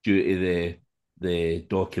due to the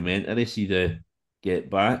documentary, see the Get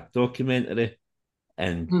Back documentary,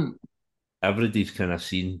 and Hmm. everybody's kind of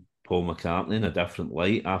seen Paul McCartney in a different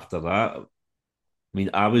light after that. I mean,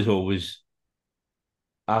 I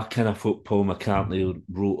kind of thought Paul McCartney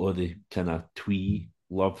wrote all the kind of twee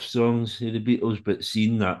love songs of the Beatles, but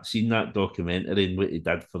seeing that documentary and what he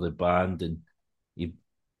did for the band, and he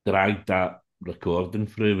dragged that recording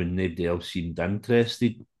through when nobody else seemed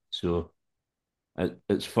interested. So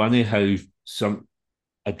it's funny how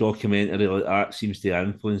a documentary like that seems to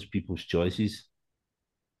influence people's choices.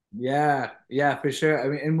 Yeah, yeah, for sure. I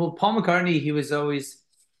mean, and well, Paul McCartney, he was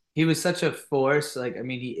such a force. Like, I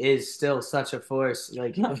mean, he is still such a force.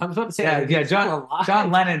 Like, I was about to say, yeah, like, yeah. he's still John alive.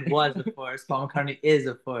 John Lennon was a force. Paul McCartney is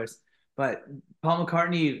a force. But Paul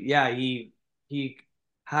McCartney, yeah, he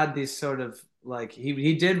had these sort of like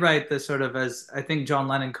he did write the sort of, as I think John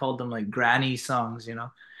Lennon called them, like granny songs,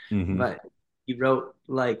 Mm-hmm. But he wrote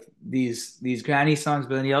like these granny songs,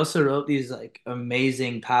 but then he also wrote these like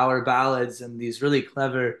amazing power ballads and these really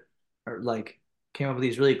clever, or like came up with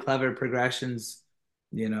these really clever progressions,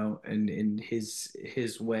 in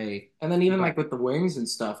his way. And then even like with the Wings and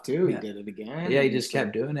stuff too, he Yeah. did it again. Yeah, he And just it's kept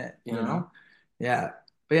like, doing it, you know. Yeah.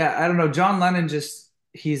 But yeah, I don't know. John Lennon just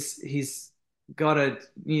he's got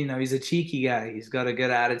he's a cheeky guy. He's got a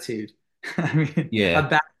good attitude. I mean, a Yeah,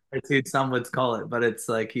 bad attitude, some would call it, but it's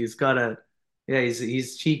like yeah,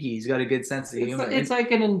 he's cheeky. He's got a good sense of humor. It's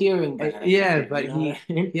like an endearing bad Yeah, attitude, but you know what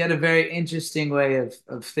I mean? he had a very interesting way of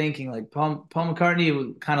thinking. Like Paul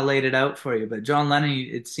McCartney kind of laid it out for you, but John Lennon,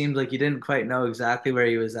 it seemed like you didn't quite know exactly where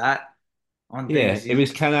he was at on yeah. things. It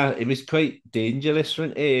was quite dangerous,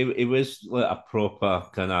 wasn't it? It was like a proper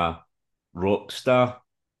kind of rock star.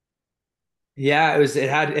 Yeah,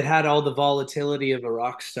 it had all the volatility of a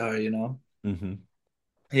rock star. Mm-hmm.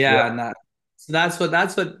 Yeah, Well, and so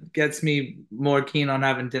that's what gets me more keen on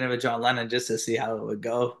having dinner with John Lennon, just to see how it would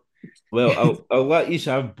go. I'll let you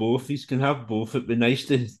have both. You can have both. It'd be nice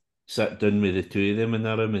to sit down with the two of them in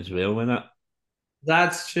the room as well, wouldn't it?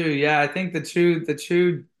 That's true. Yeah, I think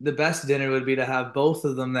the best dinner would be to have both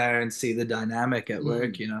of them there and see the dynamic at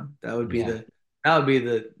work, That would be Yeah.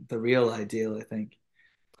 the real ideal, I think.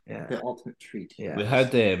 Yeah. The ultimate treat. Yeah. We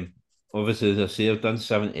had obviously, as I say, I've done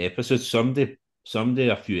 70 episodes. Somebody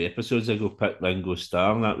a few episodes ago picked Ringo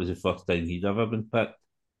Starr, and that was the first time he'd ever been picked.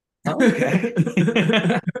 Okay.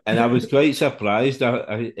 And I was quite surprised.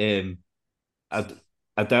 I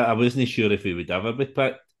wasn't sure if he would ever be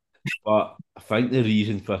picked, but I think the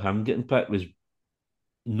reason for him getting picked was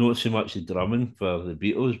not so much the drumming for the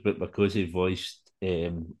Beatles, but because he voiced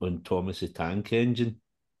on Thomas the Tank Engine.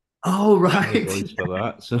 Oh, The right. voice for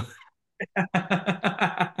that. So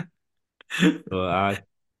aye.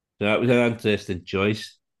 So that was an interesting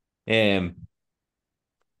choice. Um,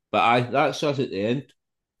 but that's us at the end.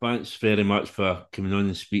 Thanks very much for coming on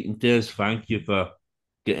and speaking to us. Thank you for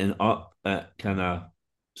getting up at kind of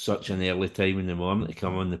such an early time in the morning to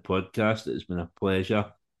come on the podcast. It's been a pleasure.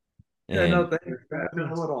 Yeah, no, Um, thanks for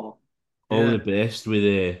having us. Not at all. all Yeah. the best with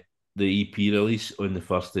the EP release on the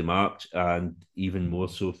 1st of March, and even more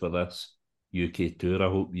so for this UK tour. I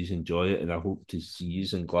hope you enjoy it, and I hope to see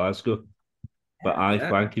you in Glasgow. But Yeah.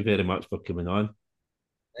 thank you very much for coming on.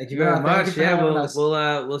 Thank you very Yeah, thank you much. for Yeah, having us.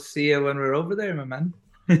 we'll see you when we're over there, my man.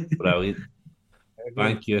 Brilliant.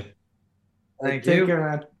 Thank you. Thank Take you. care,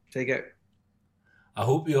 man. Take care. I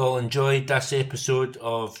hope you all enjoyed this episode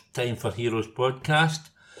of Time for Heroes podcast.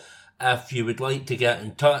 If you would like to get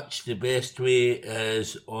in touch, the best way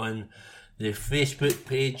is on the Facebook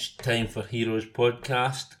page Time for Heroes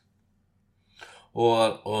Podcast,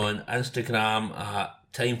 or on Instagram at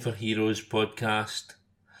Time for Heroes Podcast,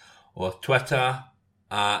 or Twitter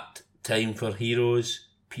at Time for Heroes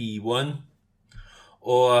P1,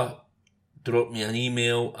 or drop me an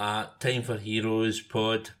email at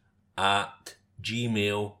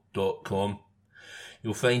timeforheroespod@gmail.com.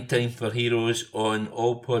 You'll find Time for Heroes on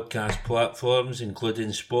all podcast platforms, including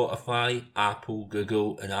Spotify, Apple,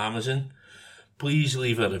 Google and Amazon. Please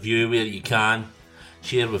leave a review where you can,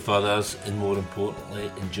 share with others, and more importantly,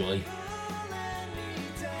 enjoy.